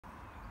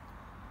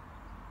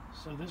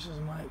So this is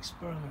my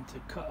experiment to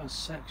cut a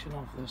section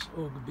off this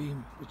oak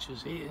beam, which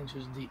is 8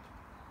 inches deep,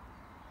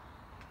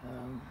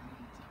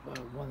 about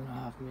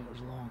 1.5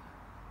 meters long,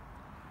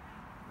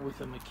 with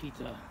a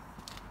Makita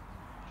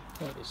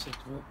 36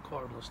 volt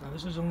cordless. Now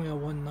this is only a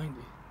 190,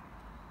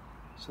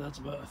 so that's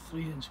about a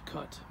 3-inch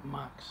cut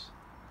max.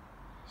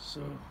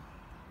 So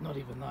not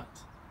even that,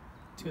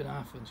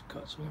 2.5-inch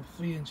cut. So we have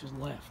 3 inches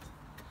left.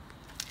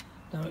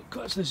 Now it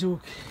cuts this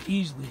oak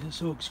easily.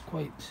 This oak's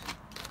quite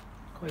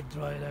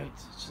dried out.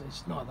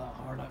 It's not that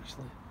hard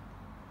actually.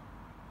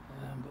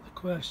 But the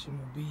question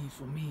will be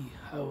for me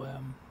how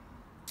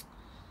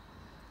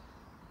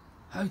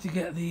to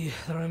get the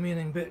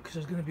remaining bit, because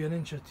there's going to be 1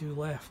 inch or 2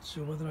 left.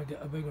 So whether I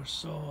get a bigger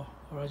saw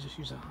or I just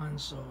use a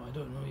hand saw, I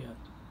don't know yet.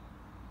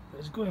 But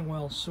it's going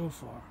well so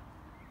far.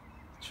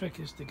 The trick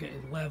is to get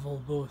it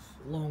level both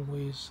long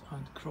ways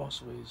and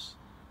crossways,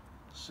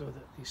 so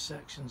that these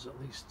sections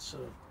at least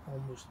sort of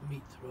almost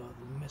meet rather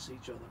than miss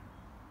each other.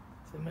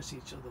 If they miss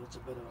each other, it's a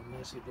bit of a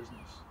messy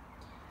business.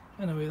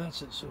 Anyway,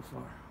 that's it so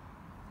far.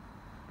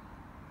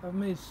 I've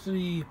made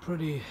 3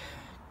 pretty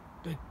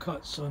big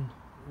cuts on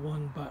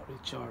one battery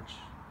charge.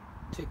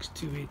 It takes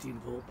 2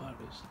 18-volt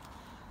batteries.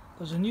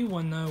 There's a new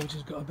one now which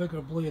has got a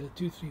bigger blade, a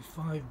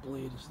 235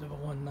 blade instead of a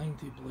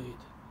 190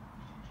 blade.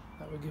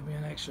 That would give me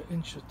an extra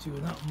inch or 2,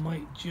 and that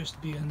might just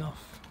be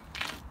enough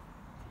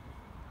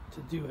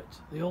to do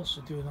it. They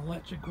also do an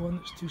electric one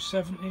that's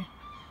 270.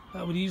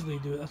 That would easily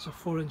do it. That's a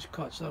 4-inch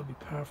cut, so that would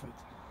be perfect.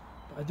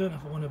 But I don't know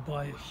if I want to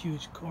buy a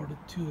huge corded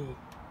tool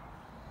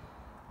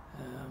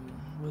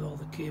with all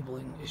the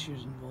cabling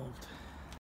issues involved.